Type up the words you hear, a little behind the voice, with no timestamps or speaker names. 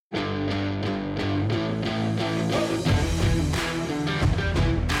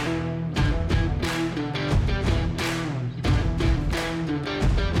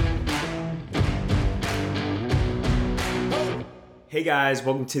Hey guys,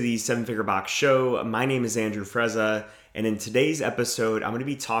 welcome to the Seven Figure Box Show. My name is Andrew Frezza, and in today's episode, I'm going to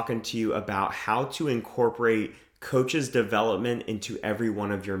be talking to you about how to incorporate coaches' development into every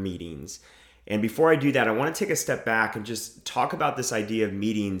one of your meetings. And before I do that, I want to take a step back and just talk about this idea of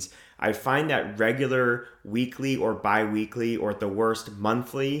meetings. I find that regular, weekly, or bi-weekly, or at the worst,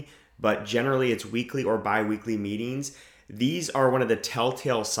 monthly, but generally it's weekly or bi-weekly meetings. These are one of the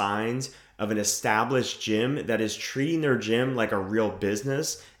telltale signs of an established gym that is treating their gym like a real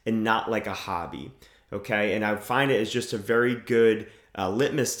business and not like a hobby. Okay, and I find it is just a very good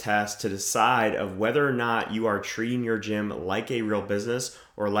litmus test to decide of whether or not you are treating your gym like a real business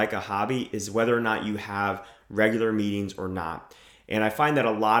or like a hobby is whether or not you have regular meetings or not. And I find that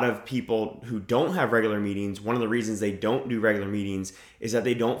a lot of people who don't have regular meetings, one of the reasons they don't do regular meetings is that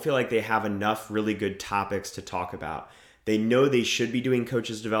they don't feel like they have enough really good topics to talk about. They know they should be doing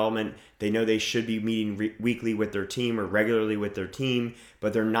coaches development. They know they should be meeting weekly with their team or regularly with their team,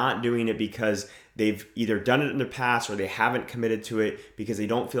 but they're not doing it because they've either done it in the past or they haven't committed to it because they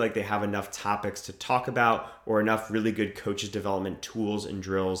don't feel like they have enough topics to talk about or enough really good coaches development tools and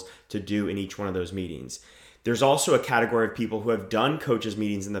drills to do in each one of those meetings. There's also a category of people who have done coaches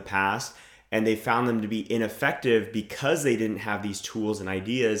meetings in the past and they found them to be ineffective because they didn't have these tools and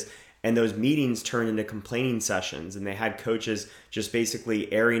ideas. And those meetings turned into complaining sessions, and they had coaches just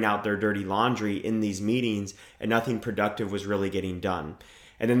basically airing out their dirty laundry in these meetings, and nothing productive was really getting done.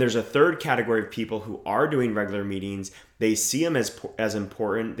 And then there's a third category of people who are doing regular meetings. They see them as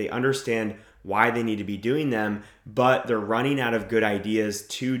important. They understand why they need to be doing them, but they're running out of good ideas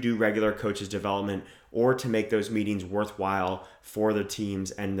to do regular coaches development or to make those meetings worthwhile for the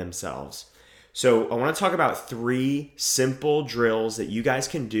teams and themselves. So I want to talk about 3 simple drills that you guys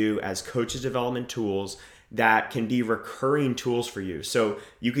can do as coaches development tools that can be recurring tools for you. So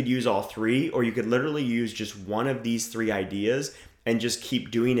you could use all 3, or you could literally use just one of these 3 ideas and just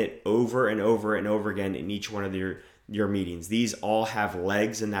keep doing it over and over and over again in each one of your meetings. These all have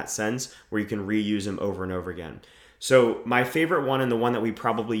legs in that sense where you can reuse them over and over again. So my favorite one, and the one that we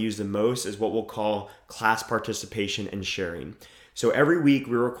probably use the most, is what we'll call class participation and sharing. So every week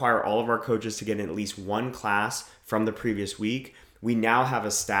we require all of our coaches to get in at least one class from the previous week. We now have a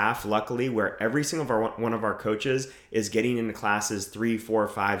staff, luckily, where every single one of our coaches is getting into classes 3, 4,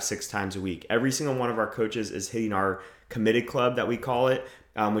 5, 6 times a week. Every single one of our coaches is hitting our committed club that we call it,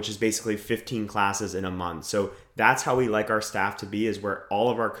 which is basically 15 classes in a month. So that's how we like our staff to be, is where all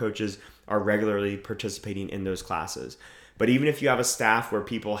of our coaches are regularly participating in those classes. But even if you have a staff where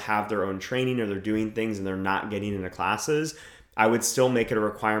people have their own training or they're doing things and they're not getting into classes, I would still make it a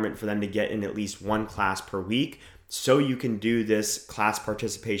requirement for them to get in at least one class per week so you can do this class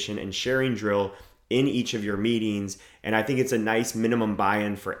participation and sharing drill in each of your meetings. And I think it's a nice minimum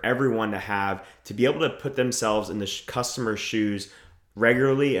buy-in for everyone to have to be able to put themselves in the customer's shoes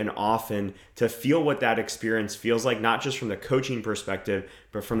regularly and often to feel what that experience feels like, not just from the coaching perspective,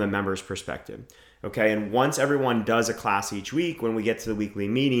 but from the member's perspective. Okay, and once everyone does a class each week, when we get to the weekly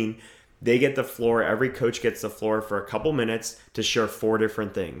meeting, they get the floor, every coach gets the floor for a couple minutes to share 4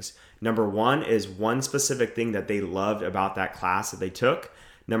 different things. Number 1 is one specific thing that they loved about that class that they took.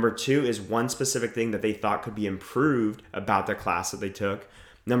 Number 2 is one specific thing that they thought could be improved about the class that they took.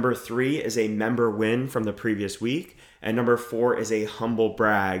 Number 3 is a member win from the previous week. And number 4 is a humble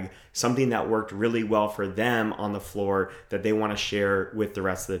brag, something that worked really well for them on the floor that they want to share with the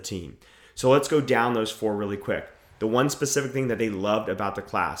rest of the team. So let's go down those 4 really quick. The one specific thing that they loved about the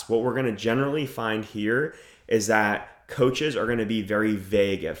class. What we're going to generally find here is that coaches are going to be very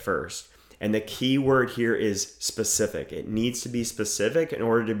vague at first. And the key word here is specific. It needs to be specific in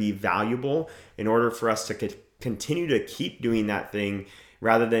order to be valuable, in order for us to continue to keep doing that thing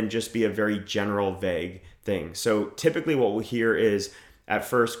rather than just be a very general, vague thing. So typically what we'll hear is at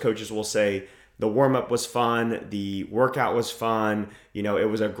first coaches will say, the warm-up was fun, the workout was fun, it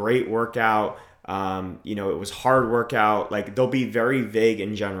was a great workout. It was hard workout. Like, they'll be very vague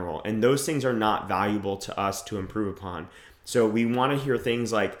in general, and those things are not valuable to us to improve upon. So we want to hear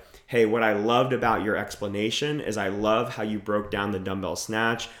things like, hey, what I loved about your explanation is I love how you broke down the dumbbell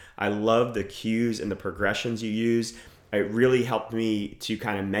snatch. I love the cues and the progressions you use. It really helped me to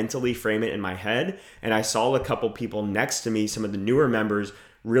kind of mentally frame it in my head. And I saw a couple people next to me, some of the newer members,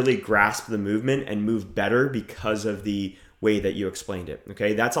 really grasp the movement and move better because of the way that you explained it.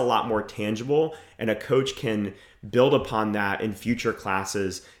 Okay, that's a lot more tangible, and a coach can build upon that in future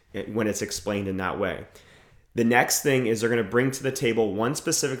classes when it's explained in that way. The next thing is they're going to bring to the table one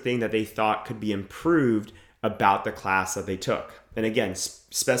specific thing that they thought could be improved about the class that they took. And again,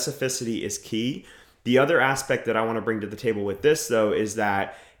 specificity is key. The other aspect that I want to bring to the table with this, though, is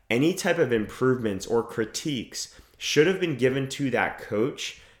that any type of improvements or critiques should have been given to that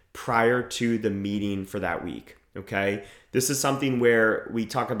coach prior to the meeting for that week. Okay. This is something where we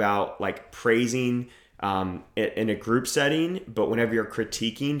talk about like praising in a group setting, but whenever you're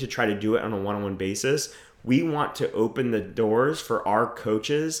critiquing to try to do it on a one-on-one basis, we want to open the doors for our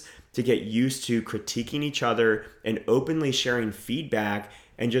coaches to get used to critiquing each other and openly sharing feedback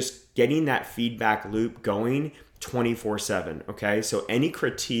and just getting that feedback loop going 24/7. Okay. So any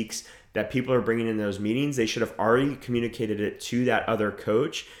critiques that people are bringing in those meetings, they should have already communicated it to that other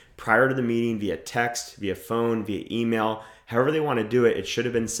coach prior to the meeting via text, via phone, via email. However they want to do it, it should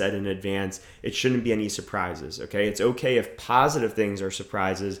have been said in advance. It shouldn't be any surprises, okay? It's okay if positive things are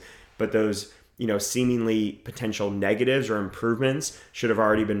surprises, but those, seemingly potential negatives or improvements should have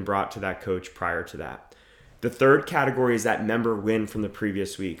already been brought to that coach prior to that. The third category is that member win from the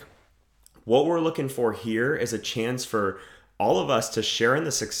previous week. What we're looking for here is a chance for all of us to share in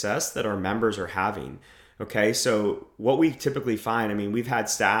the success that our members are having. Okay, so what we typically find, we've had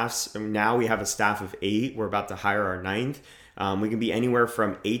staffs, and now we have a staff of 8. We're about to hire our 9th. We can be anywhere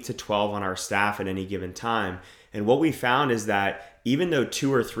from 8 to 12 on our staff at any given time. And what we found is that even though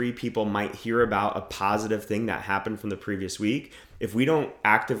 2 or 3 people might hear about a positive thing that happened from the previous week, if we don't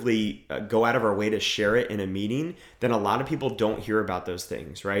actively go out of our way to share it in a meeting, then a lot of people don't hear about those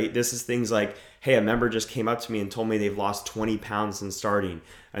things, right? This is things like, hey, a member just came up to me and told me they've lost 20 pounds since starting.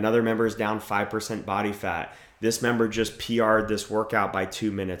 Another member is down 5% body fat. This member just PR'd this workout by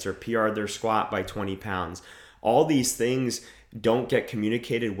 2 minutes or PR'd their squat by 20 pounds. All these things don't get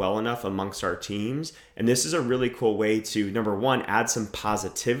communicated well enough amongst our teams. And this is a really cool way to, number one, add some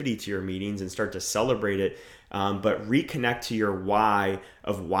positivity to your meetings and start to celebrate it, but reconnect to your why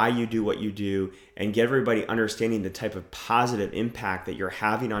of why you do what you do and get everybody understanding the type of positive impact that you're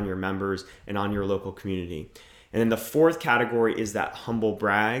having on your members and on your local community. And then the fourth category is that humble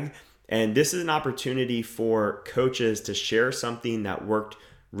brag. And this is an opportunity for coaches to share something that worked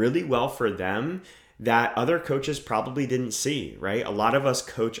really well for them that other coaches probably didn't see, right? A lot of us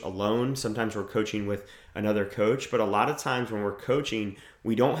coach alone. Sometimes we're coaching with another coach, but a lot of times when we're coaching,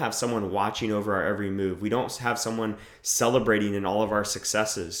 we don't have someone watching over our every move. We don't have someone celebrating in all of our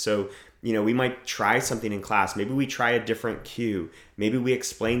successes. So, we might try something in class. Maybe we try a different cue. Maybe we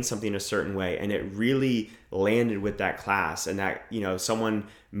explain something a certain way and it really landed with that class and that, someone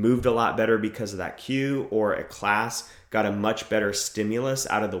moved a lot better because of that cue, or a class got a much better stimulus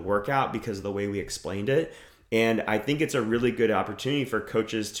out of the workout because of the way we explained it. And I think it's a really good opportunity for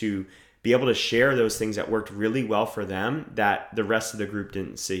coaches to be able to share those things that worked really well for them that the rest of the group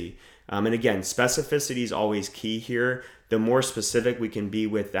didn't see. And again, specificity is always key here. The more specific we can be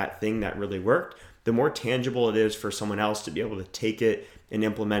with that thing that really worked, the more tangible it is for someone else to be able to take it and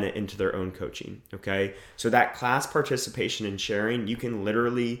implement it into their own coaching, okay? So that class participation and sharing, you can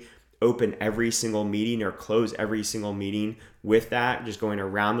literally open every single meeting or close every single meeting with that, just going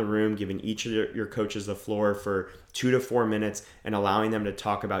around the room, giving each of your coaches the floor for 2 to 4 minutes and allowing them to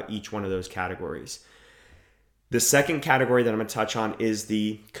talk about each one of those categories. The second category that I'm going to touch on is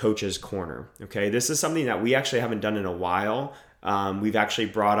the coach's corner. Okay, this is something that we actually haven't done in a while. We've actually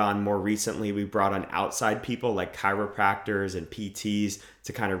brought on more recently, we brought on outside people like chiropractors and PTs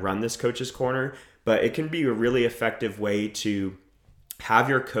to kind of run this coach's corner, but it can be a really effective way to have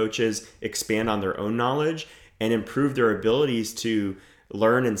your coaches expand on their own knowledge and improve their abilities to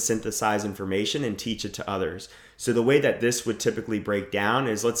learn and synthesize information and teach it to others. So the way that this would typically break down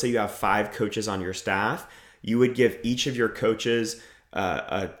is, let's say you have 5 coaches on your staff. You would give each of your coaches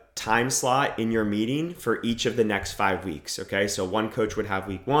a time slot in your meeting for each of the next 5 weeks. Okay, so one coach would have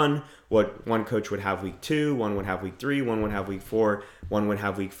week 1, one coach would have week 2, one would have week 3, one would have week 4, one would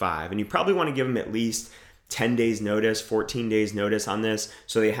have week 5. And you probably want to give them at least 10 days notice, 14 days notice on this,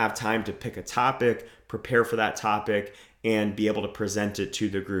 so they have time to pick a topic, prepare for that topic, and be able to present it to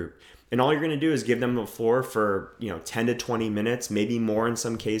the group. And all you're going to do is give them the floor for 10 to 20 minutes, maybe more in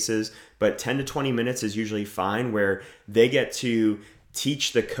some cases, but 10 to 20 minutes is usually fine, where they get to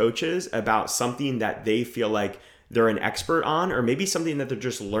teach the coaches about something that they feel like they're an expert on, or maybe something that they're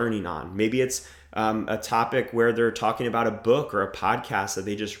just learning on. Maybe it's a topic where they're talking about a book or a podcast that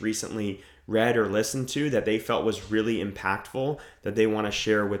they just recently read or listened to that they felt was really impactful that they want to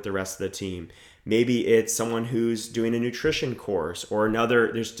share with the rest of the team. Maybe it's someone who's doing a nutrition course, or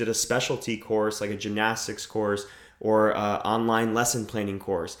another, just did a specialty course like a gymnastics course or an online lesson planning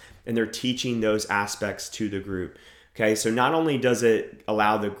course, and they're teaching those aspects to the group. Okay, so not only does it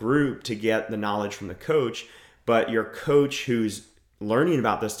allow the group to get the knowledge from the coach, but your coach who's learning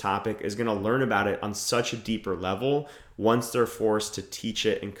about this topic is going to learn about it on such a deeper level once they're forced to teach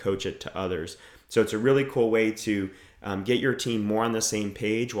it and coach it to others. So it's a really cool way to get your team more on the same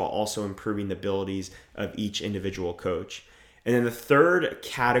page while also improving the abilities of each individual coach. And then the third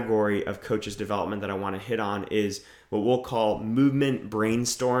category of coaches development that I want to hit on is what we'll call movement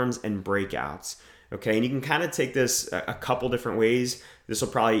brainstorms and breakouts. Okay, and you can kind of take this a couple different ways. This will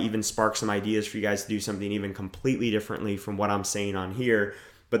probably even spark some ideas for you guys to do something even completely differently from what I'm saying on here.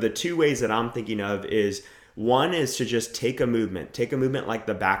 But the two ways that I'm thinking of is, one is to just take a movement like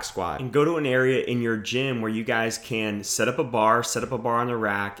the back squat, and go to an area in your gym where you guys can set up a bar on the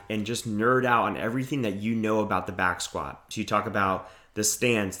rack and just nerd out on everything that you know about the back squat. So you talk about the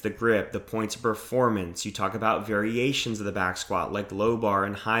stance, the grip, the points of performance. You talk about variations of the back squat like low bar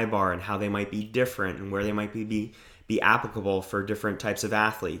and high bar and how they might be different and where they might be applicable for different types of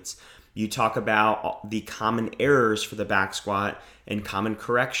athletes. You talk about the common errors for the back squat and common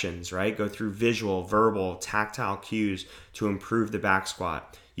corrections, right? Go through visual, verbal, tactile cues to improve the back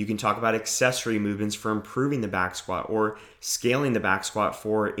squat. You can talk about accessory movements for improving the back squat or scaling the back squat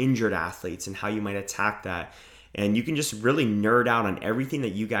for injured athletes and how you might attack that. And you can just really nerd out on everything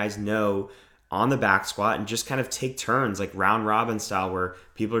that you guys know on the back squat and just kind of take turns like round robin style where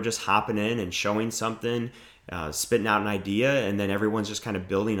people are just hopping in and showing something, spitting out an idea, and then everyone's just kind of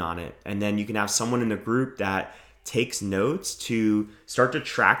building on it. And then you can have someone in the group that takes notes to start to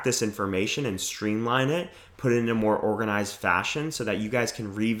track this information and streamline it, put it in a more organized fashion so that you guys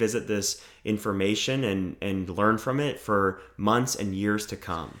can revisit this information and learn from it for months and years to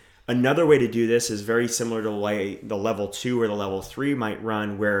come. Another way to do this is very similar to the way the level 2 or the level 3 might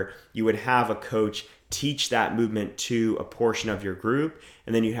run, where you would have a coach teach that movement to a portion of your group,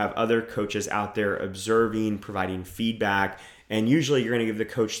 and then you have other coaches out there observing, providing feedback, and usually you're going to give the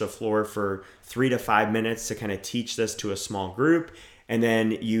coach the floor for 3 to 5 minutes to kind of teach this to a small group, and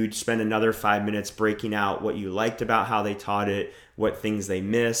then you'd spend another 5 minutes breaking out what you liked about how they taught it, what things they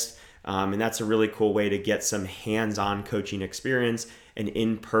missed, and that's a really cool way to get some hands-on coaching experience and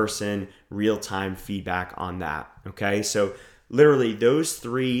in-person real-time feedback on that. Okay, so literally those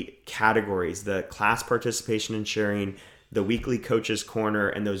three categories, the class participation and sharing, the weekly coaches corner,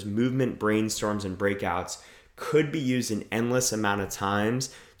 and those movement brainstorms and breakouts could be used an endless amount of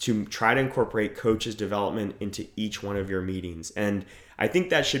times to try to incorporate coaches development into each one of your meetings. And I think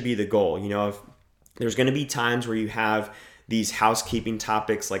that should be the goal. You know, if there's going to be times where you have these housekeeping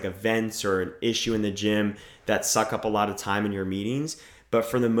topics like events or an issue in the gym that suck up a lot of time in your meetings. But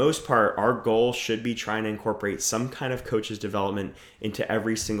for the most part, our goal should be trying to incorporate some kind of coaches development into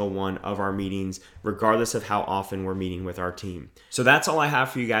every single one of our meetings, regardless of how often we're meeting with our team. So that's all I have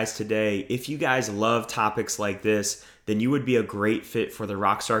for you guys today. If you guys love topics like this, then you would be a great fit for the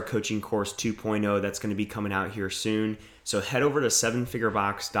Rockstar Coaching Course 2.0 that's going to be coming out here soon. So head over to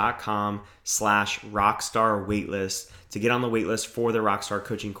sevenfigurebox.com/rockstar waitlist to get on the waitlist for the Rockstar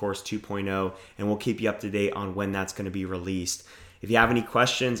Coaching Course 2.0, and we'll keep you up to date on when that's going to be released. If you have any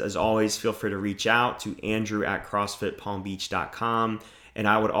questions, as always, feel free to reach out to andrew@crossfitpalmbeach.com. And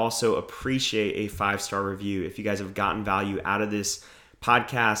I would also appreciate a 5-star review. If you guys have gotten value out of this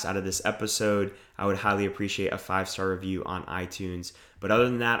podcast, out of this episode, I would highly appreciate a 5-star review on iTunes. But other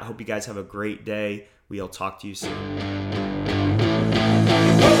than that, I hope you guys have a great day. We'll talk to you soon.